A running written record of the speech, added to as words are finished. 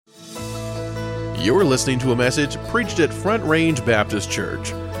You're listening to a message preached at Front Range Baptist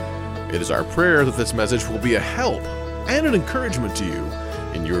Church. It is our prayer that this message will be a help and an encouragement to you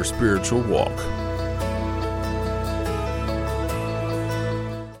in your spiritual walk.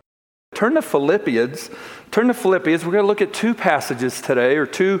 Turn to Philippians. We're going to look at two passages today, or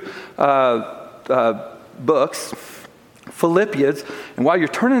two books. Philippians. And while you're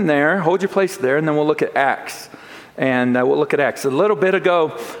turning there, hold your place there, and then we'll look at Acts. And we'll look at Acts. A little bit ago,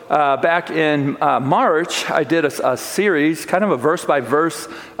 back in March, I did a series, kind of a verse-by-verse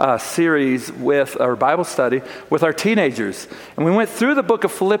series with our Bible study with our teenagers. And we went through the book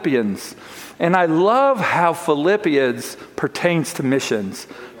of Philippians. And I love how Philippians pertains to missions.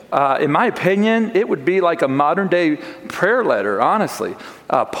 In my opinion, it would be like a modern-day prayer letter, honestly.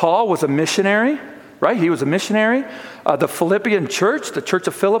 Paul was a missionary, right? He was a missionary. The Philippian church, the church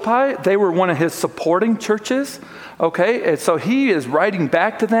of Philippi, they were one of his supporting churches, okay? And so he is writing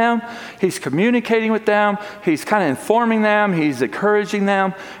back to them. He's communicating with them. He's kind of informing them. He's encouraging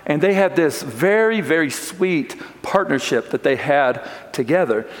them. And they had this very, very sweet partnership that they had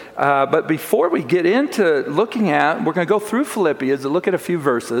together. But before we get into looking at, we're going to go through Philippians and look at a few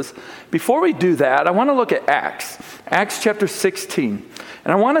verses. Before we do that, I want to look at Acts chapter 16.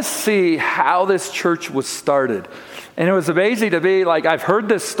 And I want to see how this church was started. And it was amazing to be like, I've heard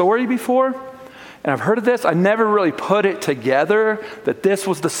this story before, and I've heard of this. I never really put it together that this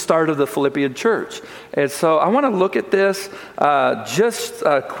was the start of the Philippian church. And so I want to look at this just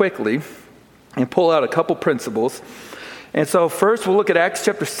quickly and pull out a couple principles. And so first we'll look at Acts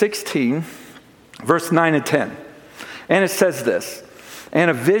chapter 16, verse 9 and 10. And it says this: "And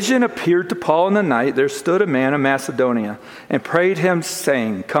a vision appeared to Paul in the night. There stood a man of Macedonia and prayed him,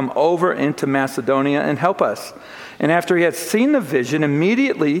 saying, 'Come over into Macedonia and help us.' And after he had seen the vision,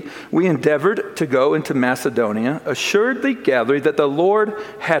 immediately we endeavored to go into Macedonia, assuredly gathering that the Lord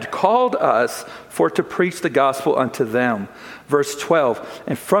had called us for to preach the gospel unto them." Verse 12,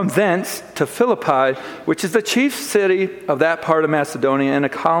 "And from thence to Philippi, which is the chief city of that part of Macedonia, and a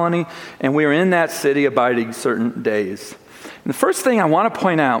colony, and we are in that city abiding certain days." And the first thing I want to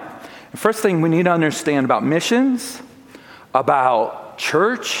point out, the first thing we need to understand about missions, about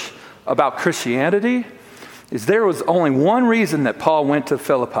church, about Christianity, is there was only one reason that Paul went to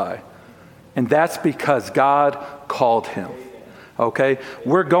Philippi, and that's because God called him. Okay?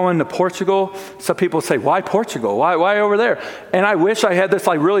 We're going to Portugal. Some people say, why Portugal? Why over there? And I wish I had this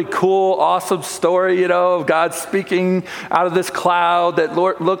like really cool, awesome story, of God speaking out of this cloud that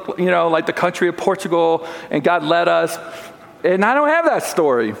looked, like the country of Portugal, and God led us. And I don't have that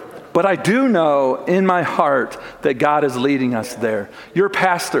story, but I do know in my heart that God is leading us there. Your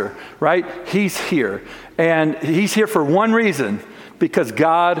pastor, right? He's here. And he's here for one reason, because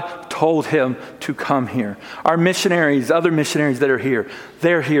God told him to come here. Our missionaries, other missionaries that are here,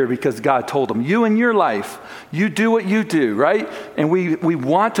 they're here because God told them. You in your life, you do what you do, right? And we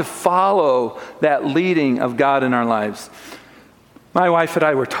want to follow that leading of God in our lives. My wife and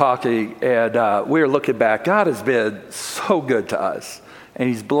I were talking, and we were looking back. God has been so good to us, and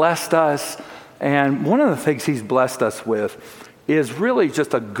he's blessed us. And one of the things he's blessed us with is really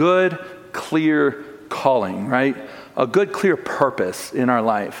just a good, clear calling, right? A good, clear purpose in our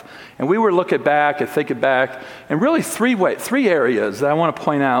life. And we were looking back and thinking back, and really three areas that I want to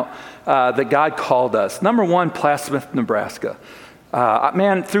point out that God called us. Number one, Plattsmouth, Nebraska.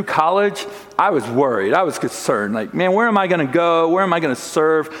 Through college, I was worried. I was concerned. Where am I going to go? Where am I going to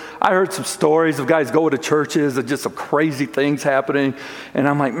serve? I heard some stories of guys going to churches and just some crazy things happening. And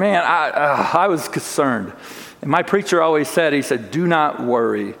I'm like, I was concerned. And my preacher always said, he said, do not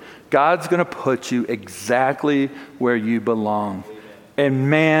worry. God's going to put you exactly where you belong. And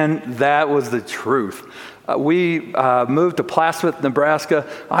man, that was the truth. We moved to Plattsmouth, Nebraska.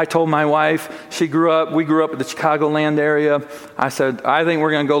 I told my wife, we grew up in the Chicagoland area. I said, I think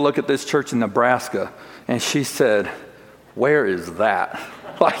we're going to go look at this church in Nebraska. And she said, where is that?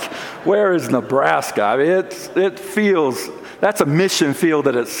 Where is Nebraska? I mean, it feels, that's a mission field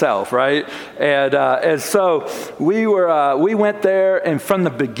in itself, right? And so we went there, and from the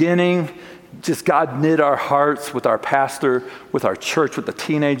beginning, just God knit our hearts with our pastor, with our church, with the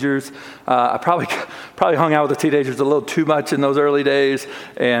teenagers. I probably hung out with the teenagers a little too much in those early days,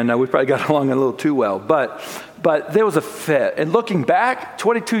 and we probably got along a little too well. But there was a fit. And looking back,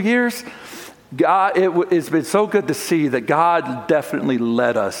 22 years, it's been so good to see that God definitely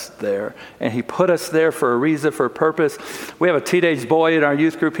led us there. And he put us there for a reason, for a purpose. We have a teenage boy in our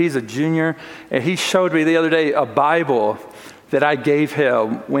youth group. He's a junior. And he showed me the other day a Bible that I gave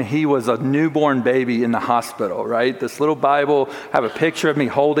him when he was a newborn baby in the hospital, right? This little Bible, I have a picture of me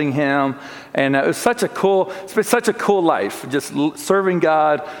holding him. And it's been such a cool life, just serving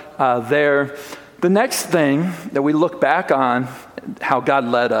God there. The next thing that we look back on, how God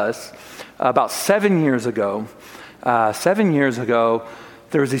led us, about 7 years ago,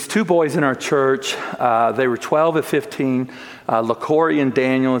 there was these two boys in our church. They were 12 and 15. LaCorey and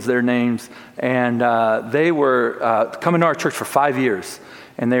Daniel is their names. And they were coming to our church for 5 years.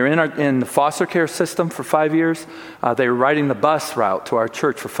 And they were in the foster care system for 5 years. They were riding the bus route to our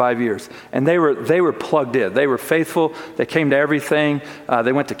church for 5 years. And they were plugged in. They were faithful. They came to everything.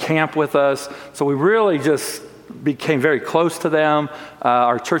 They went to camp with us. So we really just became very close to them.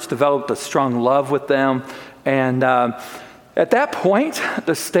 Our church developed a strong love with them. And at that point,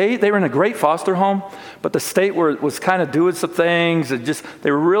 the state, they were in a great foster home, but the state was kind of doing some things. They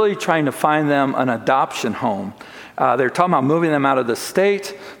were really trying to find them an adoption home. They were talking about moving them out of the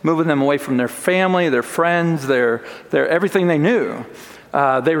state, moving them away from their family, their friends, their everything they knew.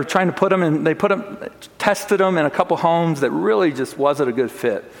 They were trying to put them in, tested them in a couple homes that really just wasn't a good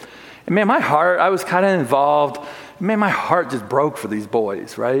fit. And man, I was kind of involved. Man, my heart just broke for these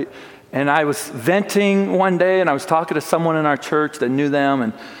boys, right? And I was venting one day, and I was talking to someone in our church that knew them,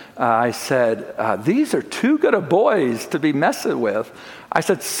 and I said, these are too good of boys to be messing with. I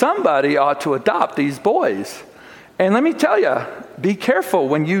said, somebody ought to adopt these boys. And let me tell you, be careful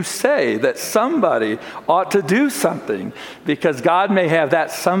when you say that somebody ought to do something, because God may have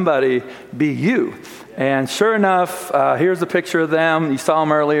that somebody be you. And sure enough, here's a picture of them. You saw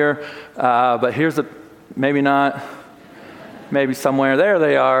them earlier, but maybe not. Maybe somewhere. There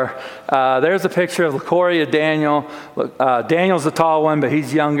they are. There's a picture of LaCorey and Daniel. Daniel's the tall one, but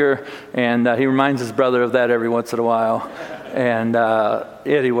he's younger, and he reminds his brother of that every once in a while. And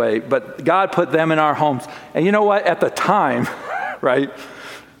anyway, but God put them in our homes. And you know what? At the time, right,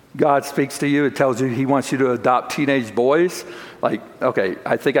 God speaks to you. It tells you he wants you to adopt teenage boys. Like, okay,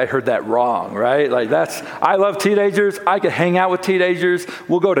 I think I heard that wrong, right? I love teenagers. I could hang out with teenagers.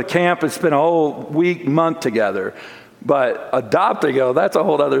 We'll go to camp and spend a whole week, month together. But adopting, that's a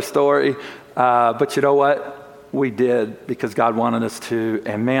whole other story. But you know what? We did because God wanted us to.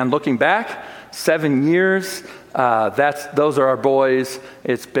 And man, looking back, 7 years, those are our boys.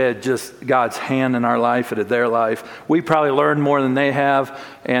 It's been just God's hand in our life and in their life. We probably learned more than they have.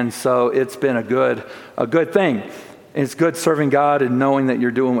 And so it's been a good thing. It's good serving God and knowing that you're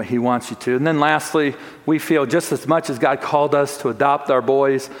doing what he wants you to. And then lastly, we feel just as much as God called us to adopt our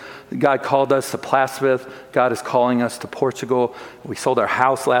boys, God called us to Plasmith. God is calling us to Portugal. We sold our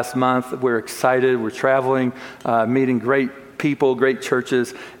house last month. We're excited. We're traveling, meeting great people, great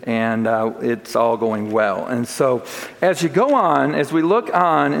churches, and it's all going well. And so as you go on, as we look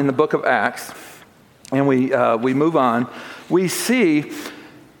on in the book of Acts, and we move on, we see,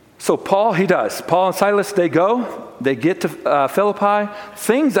 so Paul and Silas, they get to Philippi.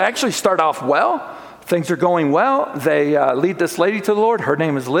 Things actually start off well. Things are going well. They lead this lady to the Lord. Her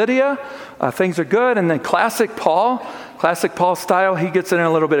name is Lydia. Things are good. And then classic Paul style, he gets in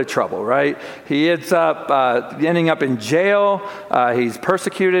a little bit of trouble, right? He ends up ending up in jail. He's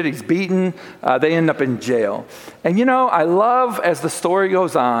persecuted. He's beaten. They end up in jail. And I love as the story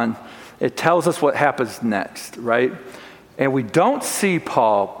goes on, it tells us what happens next, right? And we don't see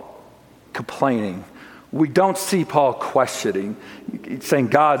Paul complaining. We don't see Paul questioning, saying,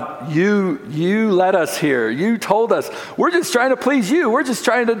 God, you led us here. You told us. We're just trying to please you. We're just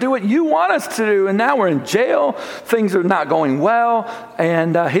trying to do what you want us to do. And now we're in jail. Things are not going well.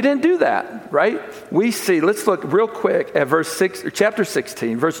 And he didn't do that, right? We see, let's look real quick at chapter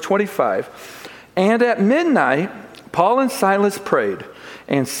 16, verse 25. And at midnight, Paul and Silas prayed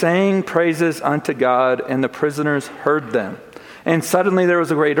and sang praises unto God, and the prisoners heard them. And suddenly there was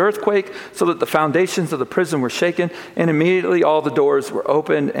a great earthquake, so that the foundations of the prison were shaken, and immediately all the doors were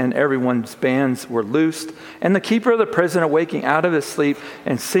opened, and everyone's bands were loosed. And the keeper of the prison, awaking out of his sleep,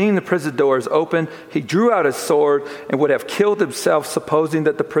 and seeing the prison doors open, he drew out his sword and would have killed himself, supposing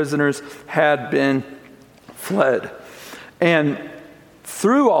that the prisoners had been fled. And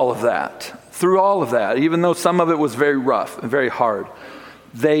through all of that, even though some of it was very rough and very hard,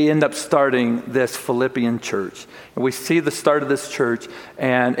 they end up starting this Philippian church. And we see the start of this church,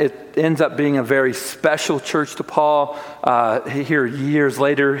 and it ends up being a very special church to Paul. Here, years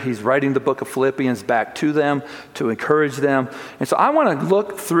later, he's writing the book of Philippians back to them to encourage them. And so I want to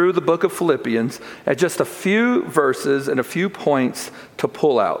look through the book of Philippians at just a few verses and a few points to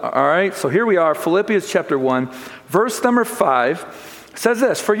pull out. All right, so here we are, Philippians chapter 1, verse number 5 says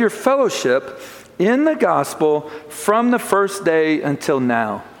this: "For your fellowship in the gospel from the first day until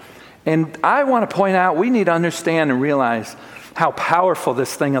now." And I want to point out, we need to understand and realize how powerful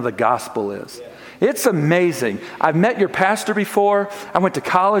this thing of the gospel is. It's amazing. I've met your pastor before. I went to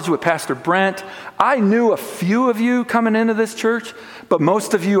college with Pastor Brent. I knew a few of you coming into this church, but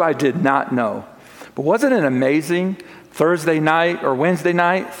most of you I did not know. But wasn't it amazing Thursday night or Wednesday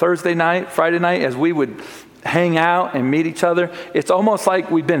night, Thursday night, Friday night, as we would hang out and meet each other? It's almost like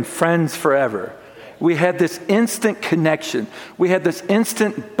we've been friends forever. We had this instant connection. We had this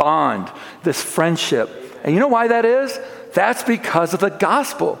instant bond, this friendship. And you know why that is? That's because of the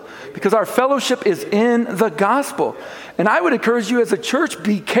gospel. Because our fellowship is in the gospel. And I would encourage you as a church,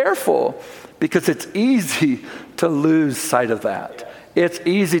 be careful, because it's easy to lose sight of that. It's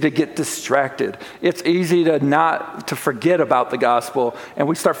easy to get distracted. It's easy to forget about the gospel. And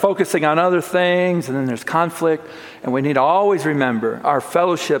we start focusing on other things, and then there's conflict. And we need to always remember our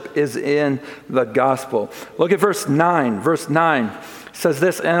fellowship is in the gospel. Look at verse 9. Verse 9 says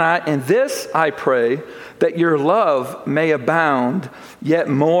this, and this I pray, that your love may abound yet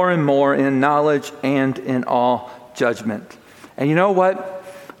more and more in knowledge and in all judgment. And you know what?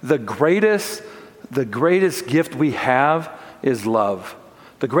 The greatest gift we have is love.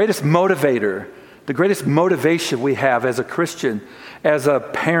 The greatest motivator, the greatest motivation we have as a Christian, as a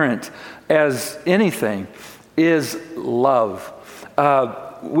parent, as anything, is love.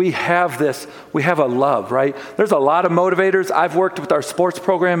 We have a love, right? There's a lot of motivators. I've worked with our sports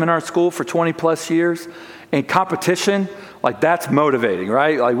program in our school for 20 plus years. And competition, like that's motivating,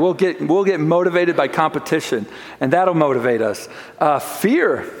 right? Like we'll get motivated by competition, and that'll motivate us.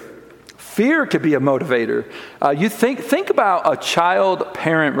 Fear could be a motivator. You think about a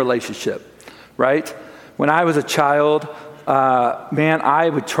child-parent relationship, right? When I was a child, I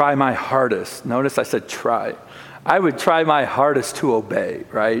would try my hardest. Notice I said try. I would try my hardest to obey,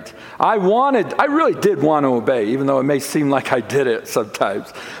 right? I really did want to obey, even though it may seem like I did it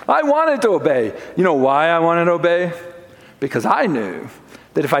sometimes. I wanted to obey. You know why I wanted to obey? Because I knew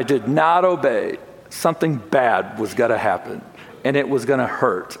that if I did not obey, something bad was going to happen, and it was going to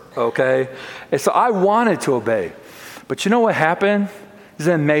hurt, okay? And so I wanted to obey. But you know what happened?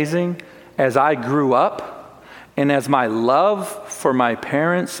 Isn't it amazing? As I grew up, and as my love for my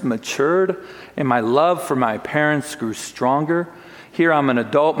parents matured, and my love for my parents grew stronger. Here I'm an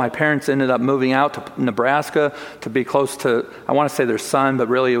adult. My parents ended up moving out to Nebraska to be close to, I want to say their son, but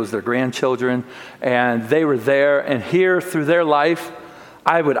really it was their grandchildren. And they were there. And here through their life,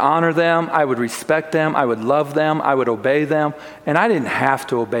 I would honor them. I would respect them. I would love them. I would obey them. And I didn't have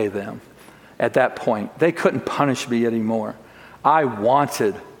to obey them at that point. They couldn't punish me anymore. I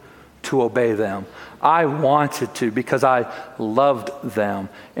wanted to obey them. I wanted to because I loved them.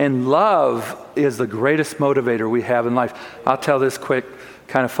 And love is the greatest motivator we have in life. I'll tell this quick,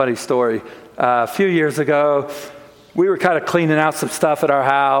 kind of funny story. A few years ago, we were kind of cleaning out some stuff at our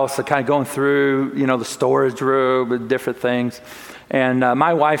house and kind of going through, the storage room and different things. And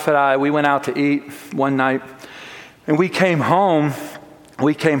my wife and I, we went out to eat one night. And we came home,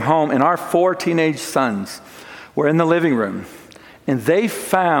 and our 4 teenage sons were in the living room. And they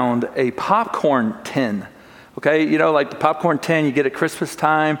found a popcorn tin, okay? Like the popcorn tin you get at Christmas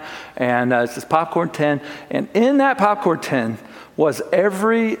time, and it's this popcorn tin. And in that popcorn tin was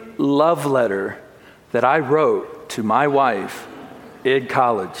every love letter that I wrote to my wife in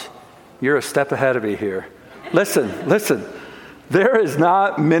college. You're a step ahead of me here. Listen. There is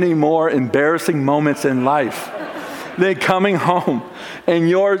not many more embarrassing moments in life than coming home and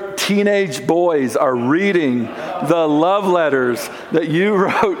your teenage boys are reading the love letters that you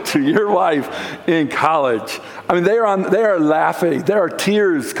wrote to your wife in college. I mean, they are laughing. There are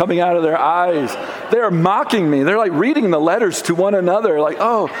tears coming out of their eyes. They are mocking me. They're like reading the letters to one another like,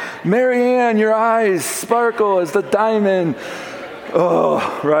 oh, Marianne, your eyes sparkle as the diamond.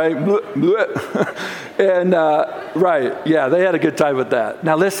 Oh, right. And, right. Yeah, they had a good time with that.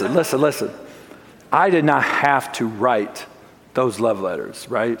 Now listen. I did not have to write those love letters,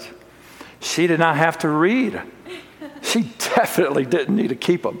 right? She did not have to read. She definitely didn't need to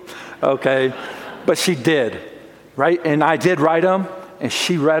keep them, okay? But she did, right? And I did write them, and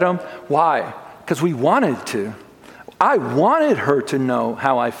she read them. Why? Because we wanted to. I wanted her to know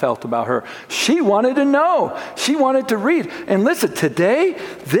how I felt about her. She wanted to know. She wanted to read. And listen, today,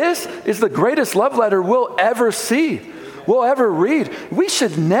 this is the greatest love letter we'll ever see. We'll ever read. We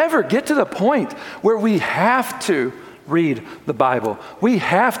should never get to the point where we have to read the Bible. We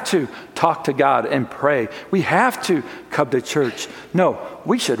have to talk to God and pray. We have to come to church. No,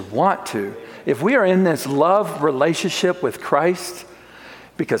 we should want to. If we are in this love relationship with Christ,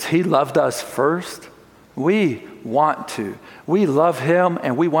 because he loved us first, we want to. We love him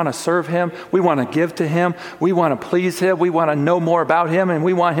and we want to serve him. We want to give to him. We want to please him. We want to know more about him, and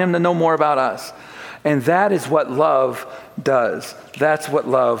we want him to know more about us. And that is what love does. That's what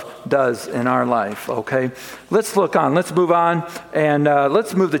love does in our life, okay? Let's look on. Let's move on. And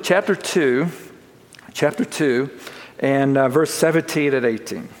let's move to chapter 2, and verse 17 and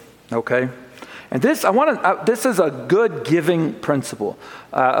 18, okay? And this is a good giving principle,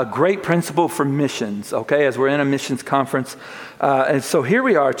 a great principle for missions, okay, as we're in a missions conference. And so here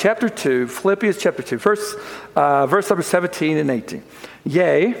we are, chapter 2, Philippians chapter 2, verse number 17 and 18.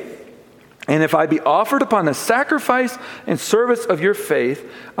 Yea, and if I be offered upon the sacrifice and service of your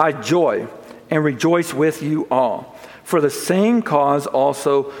faith, I joy and rejoice with you all. For the same cause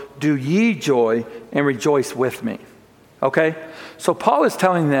also do ye joy and rejoice with me. Okay? So Paul is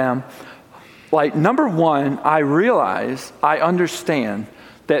telling them, like, number one, I understand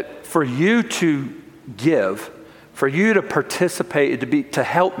that for you to give, for you to participate, to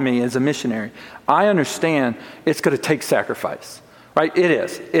help me as a missionary, I understand it's going to take sacrifice. Right? It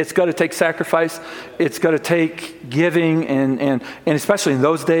is. It's going to take sacrifice. It's going to take giving, and especially in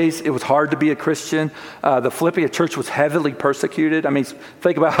those days, it was hard to be a Christian. The Philippi church was heavily persecuted. I mean,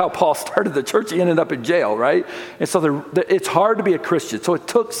 think about how Paul started the church. He ended up in jail, right? And so it's hard to be a Christian. So it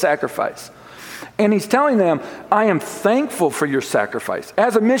took sacrifice. And he's telling them, I am thankful for your sacrifice.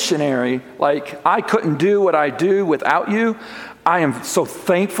 As a missionary, like, I couldn't do what I do without you. I am so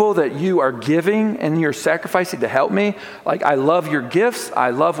thankful that you are giving and you're sacrificing to help me. Like, I love your gifts.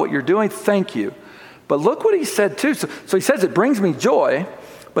 I love what you're doing. Thank you. But look what he said too. So he says it brings me joy.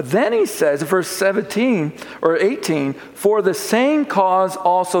 But then he says in verse 17 or 18, for the same cause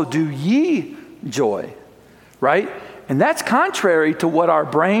also do ye joy. Right? And that's contrary to what our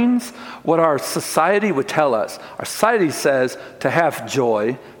brains, what our society would tell us. Our society says to have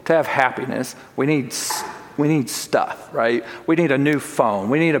joy, to have happiness, we need stuff, right? We need a new phone.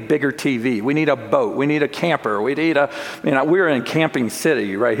 We need a bigger TV. We need a boat. We need a camper. We're in Camping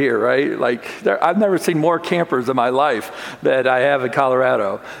City right here, right? Like, I've never seen more campers in my life that I have in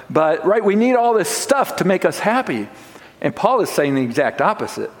Colorado. But, right, we need all this stuff to make us happy. And Paul is saying the exact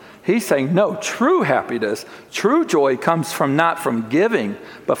opposite. He's saying, no, true happiness, true joy comes not from giving,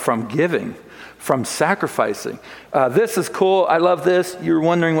 but from giving, from sacrificing. This is cool. I love this. You're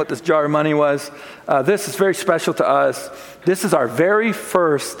wondering what this jar of money was. This is very special to us. This is our very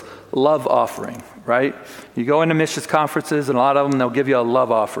first love offering, right? You go into missions conferences, and a lot of them, they'll give you a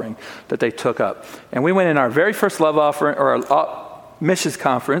love offering that they took up. And we went in our very first love offering, or missions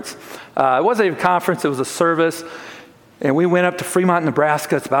conference. It wasn't even a conference. It was a service. And we went up to Fremont,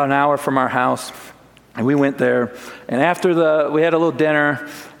 Nebraska. It's about an hour from our house. And we went there. And we had a little dinner.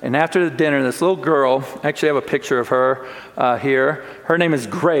 And after the dinner, this little girl, actually I have a picture of her here. Her name is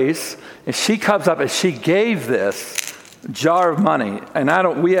Grace. And she comes up and she gave this jar of money.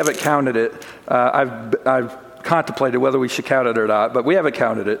 And we haven't counted it. I've contemplated whether we should count it or not, but we haven't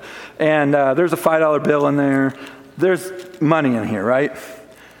counted it. And there's a $5 bill in there. There's money in here, right?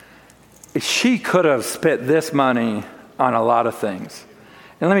 She could have spent this money on a lot of things.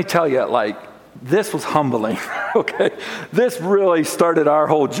 And let me tell you, like, this was humbling, okay? This really started our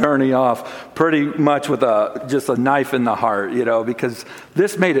whole journey off pretty much with just a knife in the heart, because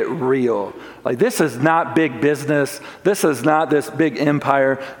this made it real. Like, this is not big business. This is not this big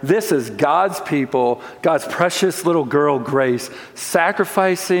empire. This is God's people, God's precious little girl, Grace,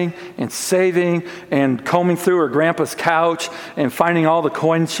 sacrificing and saving and combing through her grandpa's couch and finding all the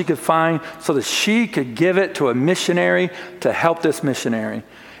coins she could find so that she could give it to a missionary to help this missionary.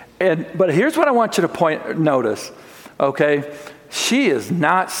 But here's what I want you to notice, okay? She is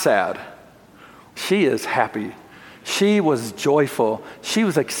not sad. She is happy. She was joyful. She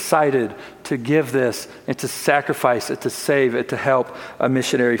was excited to give this and to sacrifice it, to save it, to help a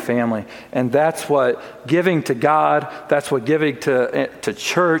missionary family. And that's what giving to God, that's what giving to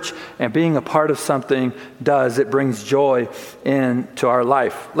church and being a part of something does. It brings joy into our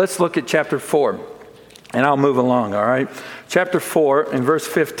life. Let's look at chapter 4. And I'll move along, all right? Chapter 4, in verse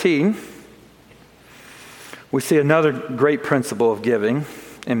 15, we see another great principle of giving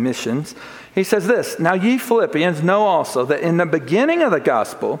and missions. He says this, now ye Philippians know also that in the beginning of the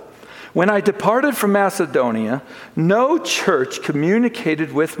gospel, when I departed from Macedonia, no church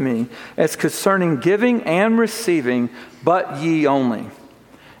communicated with me as concerning giving and receiving, but ye only.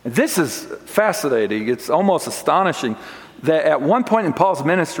 This is fascinating. It's almost astonishing that at one point in Paul's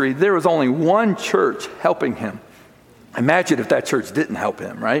ministry, there was only one church helping him. Imagine if that church didn't help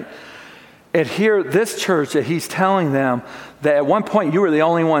him, right? And here, this church, that he's telling them that at one point you were the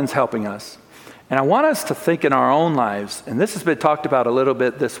only ones helping us. And I want us to think in our own lives, and this has been talked about a little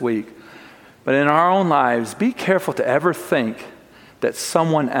bit this week, but in our own lives, be careful to ever think that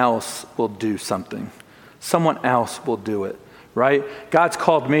someone else will do something. Someone else will do it, right? God's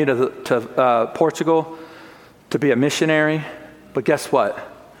called me to Portugal to be a missionary, but guess what?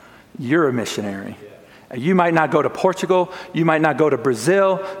 You're a missionary. You might not go to Portugal, you might not go to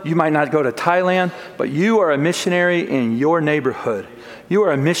Brazil, you might not go to Thailand, but you are a missionary in your neighborhood. You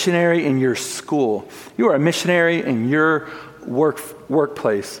are a missionary in your school. You are a missionary in your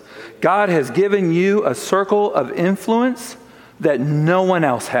workplace. God has given you a circle of influence that no one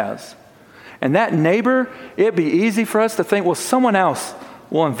else has. And that neighbor, it'd be easy for us to think, well, someone else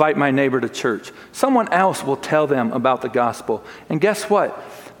will invite my neighbor to church. Someone else will tell them about the gospel. And guess what?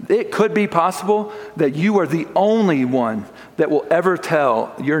 It could be possible that you are the only one that will ever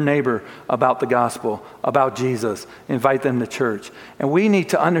tell your neighbor about the gospel, about Jesus, invite them to church. And we need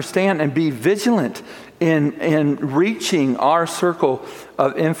to understand and be vigilant in reaching our circle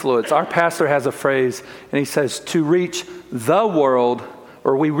of influence. Our pastor has a phrase, and he says, to reach the world,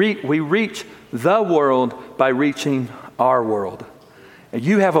 or we reach the world by reaching our world. And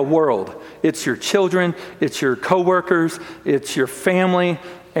you have a world. It's your children, it's your coworkers, it's your family,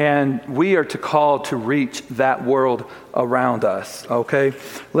 and we are called to reach that world around us, okay?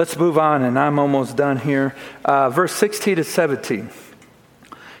 Let's move on, and I'm almost done here. Verse 16 to 17.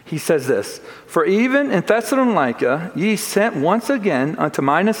 He says this, for even in Thessalonica ye sent once again unto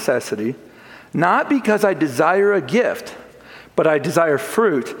my necessity, not because I desire a gift, but I desire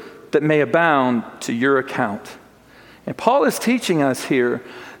fruit that may abound to your account. And Paul is teaching us here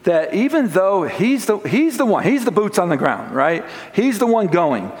that even though he's the boots on the ground, right? He's the one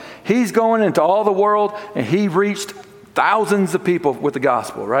going. He's going into all the world, and he reached thousands of people with the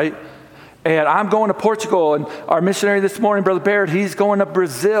gospel, right? And I'm going to Portugal, and our missionary this morning, Brother Baird, he's going to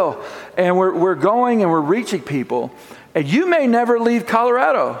Brazil, and we're going and we're reaching people. And you may never leave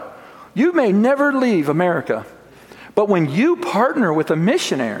Colorado. You may never leave America. But when you partner with a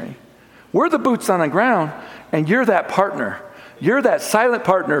missionary, we're the boots on the ground, and you're that partner. You're that silent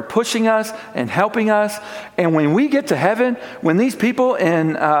partner pushing us and helping us. And when we get to heaven, when these people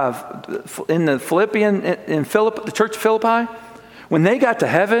in the the church of Philippi, when they got to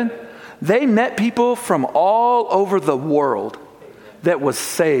heaven, they met people from all over the world that was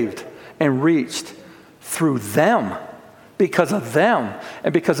saved and reached through them, because of them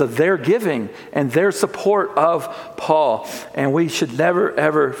and because of their giving and their support of Paul. And we should never,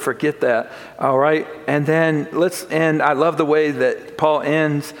 ever forget that. All right. And then let's end. I love the way that Paul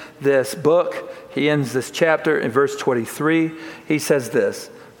ends this book. He ends this chapter in verse 23. He says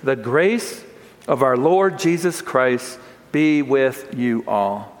this, the grace of our Lord Jesus Christ be with you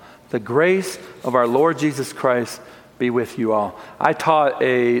all. The grace of our Lord Jesus Christ be with you all. I taught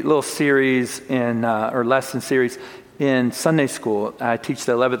a little series or lesson series in Sunday school. I teach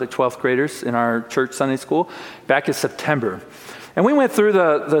the 11th and 12th graders in our church Sunday school back in September. And we went through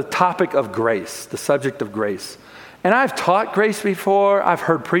the topic of grace, the subject of grace. And I've taught grace before. I've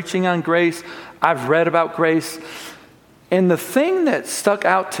heard preaching on grace. I've read about grace. And the thing that stuck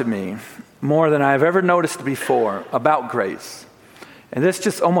out to me more than I've ever noticed before about grace, and this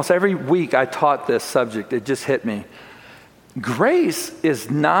just almost every week I taught this subject, it just hit me. Grace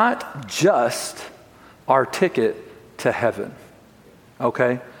is not just our ticket to heaven.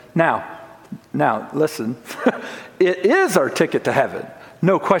 Okay? Now listen. It is our ticket to heaven.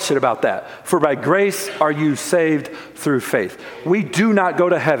 No question about that. For by grace are you saved through faith. We do not go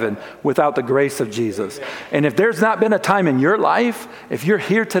to heaven without the grace of Jesus. And if there's not been a time in your life, if you're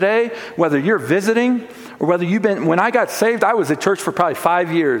here today, whether you're visiting or whether you've been, when I got saved, I was at church for probably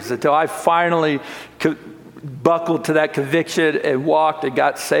 5 years until I finally buckled to that conviction and walked and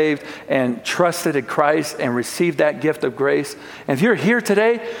got saved and trusted in Christ and received that gift of grace. And if you're here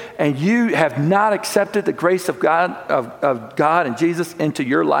today and you have not accepted the grace of God, of God and Jesus into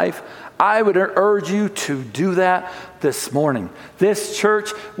your life, I would urge you to do that this morning. This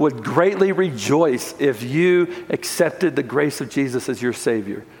church would greatly rejoice if you accepted the grace of Jesus as your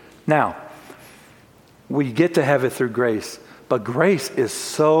Savior. Now, we get to heaven through grace, but grace is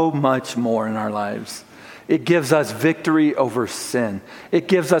so much more in our lives. It gives us victory over sin. It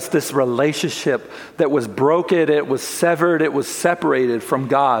gives us this relationship that was broken, it was severed, it was separated from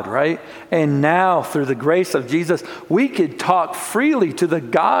God, right? And now, through the grace of Jesus, we could talk freely to the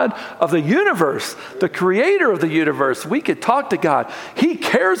God of the universe, the creator of the universe. We could talk to God. He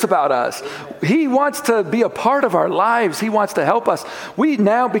cares about us. He wants to be a part of our lives. He wants to help us. We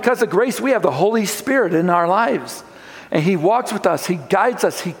now, because of grace, we have the Holy Spirit in our lives. And He walks with us. He guides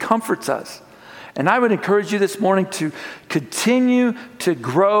us. He comforts us. And I would encourage you this morning to continue to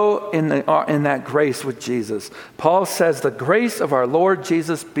grow in that grace with Jesus. Paul says, the grace of our Lord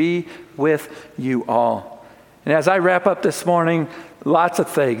Jesus be with you all. And as I wrap up this morning, lots of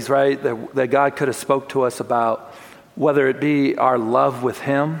things, right, that God could have spoke to us about, whether it be our love with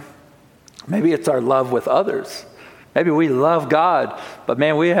Him, maybe it's our love with others. Maybe we love God, but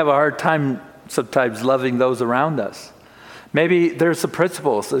man, we have a hard time sometimes loving those around us. Maybe there's the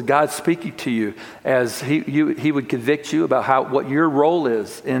principles that God's speaking to you as he would convict you about what your role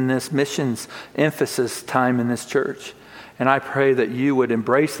is in this missions emphasis time in this church. And I pray that you would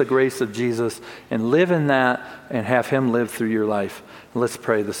embrace the grace of Jesus and live in that and have him live through your life. Let's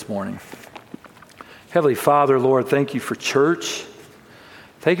pray this morning. Heavenly Father, Lord, thank you for church.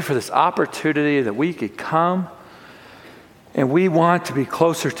 Thank you for this opportunity that we could come, and we want to be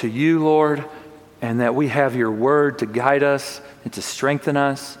closer to you, Lord, and that we have your word to guide us and to strengthen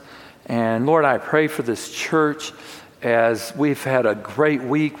us. And Lord, I pray for this church as we've had a great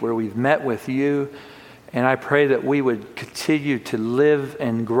week where we've met with you. And I pray that we would continue to live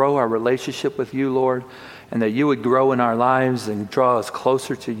and grow our relationship with you, Lord, and that you would grow in our lives and draw us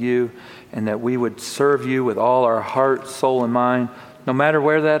closer to you, and that we would serve you with all our heart, soul, and mind, no matter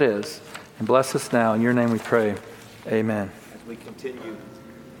where that is. And bless us now. In your name we pray. Amen. As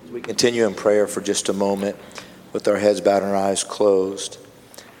we continue in prayer for just a moment with our heads bowed and our eyes closed.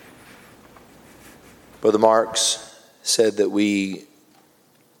 Brother Marks said that we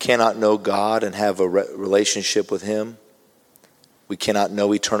cannot know God and have a relationship with him. We cannot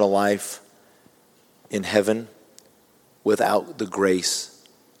know eternal life in heaven without the grace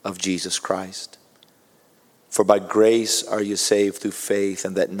of Jesus Christ. For by grace are you saved through faith,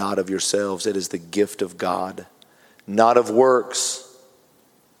 and that not of yourselves. It is the gift of God, not of works,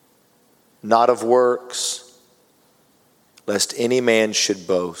 lest any man should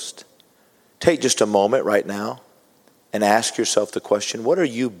boast. Take just a moment right now and ask yourself the question, what are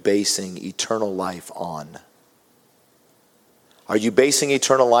you basing eternal life on? Are you basing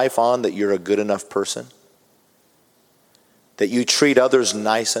eternal life on that you're a good enough person? That you treat others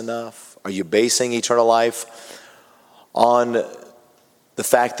nice enough? Are you basing eternal life on the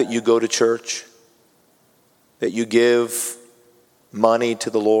fact that you go to church? That you give money to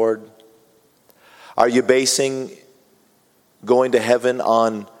the Lord? Are you basing going to heaven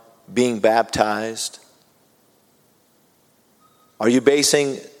on being baptized? Are you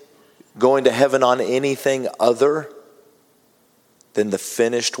basing going to heaven on anything other than the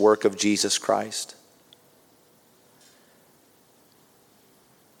finished work of Jesus Christ?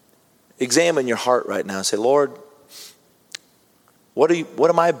 Examine your heart right now and say, Lord, what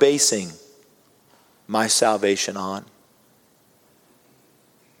am I basing my salvation on?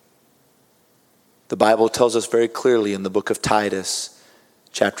 The Bible tells us very clearly in the book of Titus,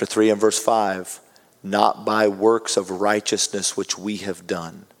 chapter 3 and verse 5, not by works of righteousness which we have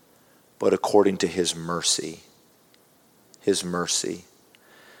done, but according to his mercy. His mercy.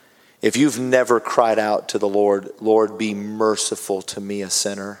 If you've never cried out to the Lord, Lord, be merciful to me, a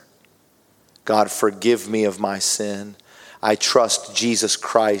sinner. God, forgive me of my sin. I trust Jesus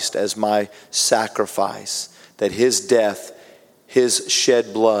Christ as my sacrifice, that his death, his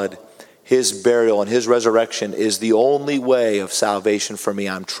shed blood, his burial, and his resurrection is the only way of salvation for me.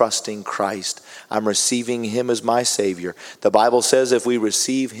 I'm trusting Christ. I'm receiving him as my Savior. The Bible says if we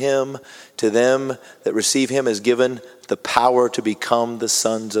receive him, to them that receive him is given the power to become the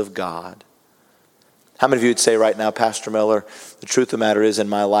sons of God. How many of you would say right now, Pastor Miller, the truth of the matter is in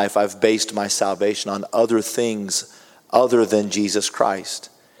my life I've based my salvation on other things other than Jesus Christ.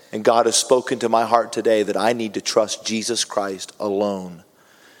 And God has spoken to my heart today that I need to trust Jesus Christ alone.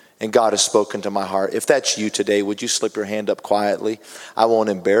 And God has spoken to my heart. If that's you today, would you slip your hand up quietly? I won't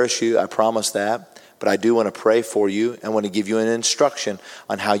embarrass you, I promise that. But I do want to pray for you and want to give you an instruction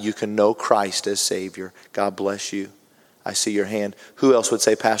on how you can know Christ as Savior. God bless you. I see your hand. Who else would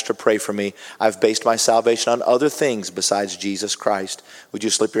say, Pastor, pray for me? I've based my salvation on other things besides Jesus Christ. Would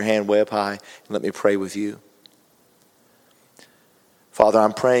you slip your hand way up high and let me pray with you? Father,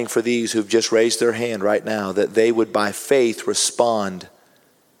 I'm praying for these who've just raised their hand right now, that they would by faith respond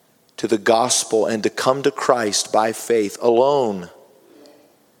to the gospel and to come to Christ by faith alone.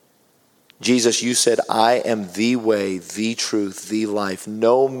 Jesus, you said, I am the way, the truth, the life.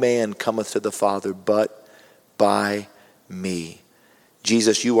 No man cometh to the Father but by me.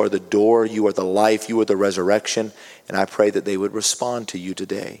 Jesus, you are the door, you are the life, you are the resurrection, and I pray that they would respond to you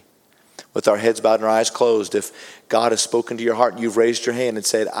today. With our heads bowed and our eyes closed, if God has spoken to your heart and you've raised your hand and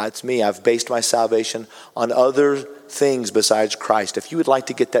said, it's me, I've based my salvation on other things besides Christ. If you would like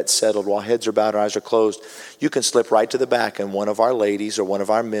to get that settled while heads are bowed and eyes are closed, you can slip right to the back and one of our ladies or one of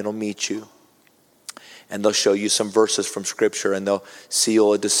our men will meet you. And they'll show you some verses from Scripture and they'll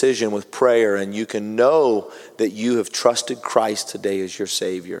seal a decision with prayer, and you can know that you have trusted Christ today as your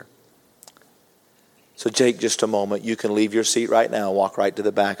Savior. So take just a moment. You can leave your seat right now and walk right to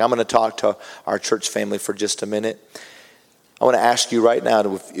the back. I'm going to talk to our church family for just a minute. I want to ask you right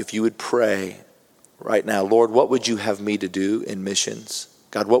now if you would pray right now, Lord, what would you have me to do in missions?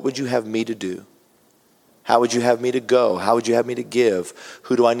 God, what would you have me to do? How would you have me to go? How would you have me to give?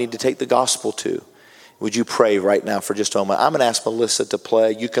 Who do I need to take the gospel to? Would you pray right now for just a moment? I'm going to ask Melissa to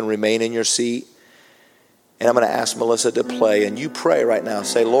play. You can remain in your seat. And I'm going to ask Melissa to play. And you pray right now.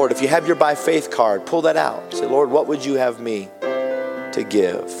 Say, Lord, if you have your by faith card, pull that out. Say, Lord, what would you have me to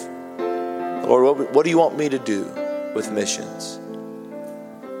give? Lord, what do you want me to do with missions?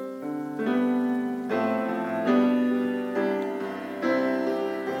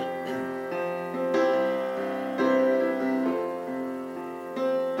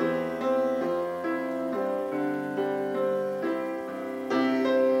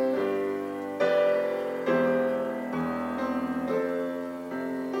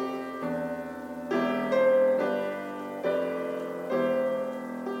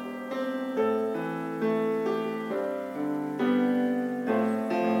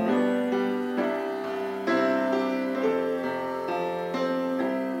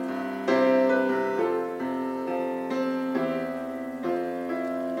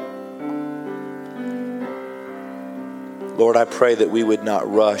 Lord, I pray that we would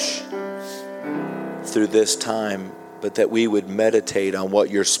not rush through this time, but that we would meditate on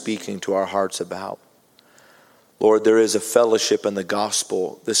what you're speaking to our hearts about. Lord, there is a fellowship in the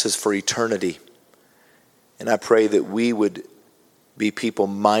gospel. This is for eternity. And I pray that we would be people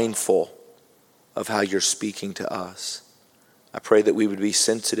mindful of how you're speaking to us. I pray that we would be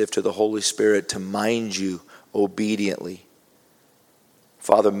sensitive to the Holy Spirit to mind you obediently.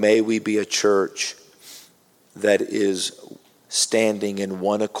 Father, may we be a church that is standing in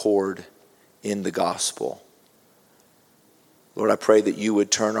one accord in the gospel. Lord, I pray that you would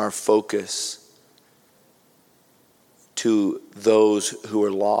turn our focus to those who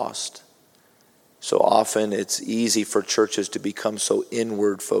are lost. So often it's easy for churches to become so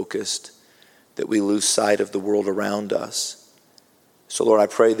inward focused that we lose sight of the world around us. So Lord, I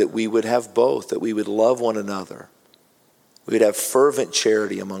pray that we would have both, that we would love one another. We would have fervent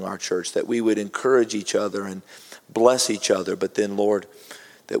charity among our church, that we would encourage each other and bless each other, but then, Lord,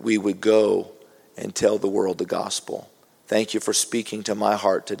 that we would go and tell the world the gospel. Thank you for speaking to my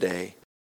heart today.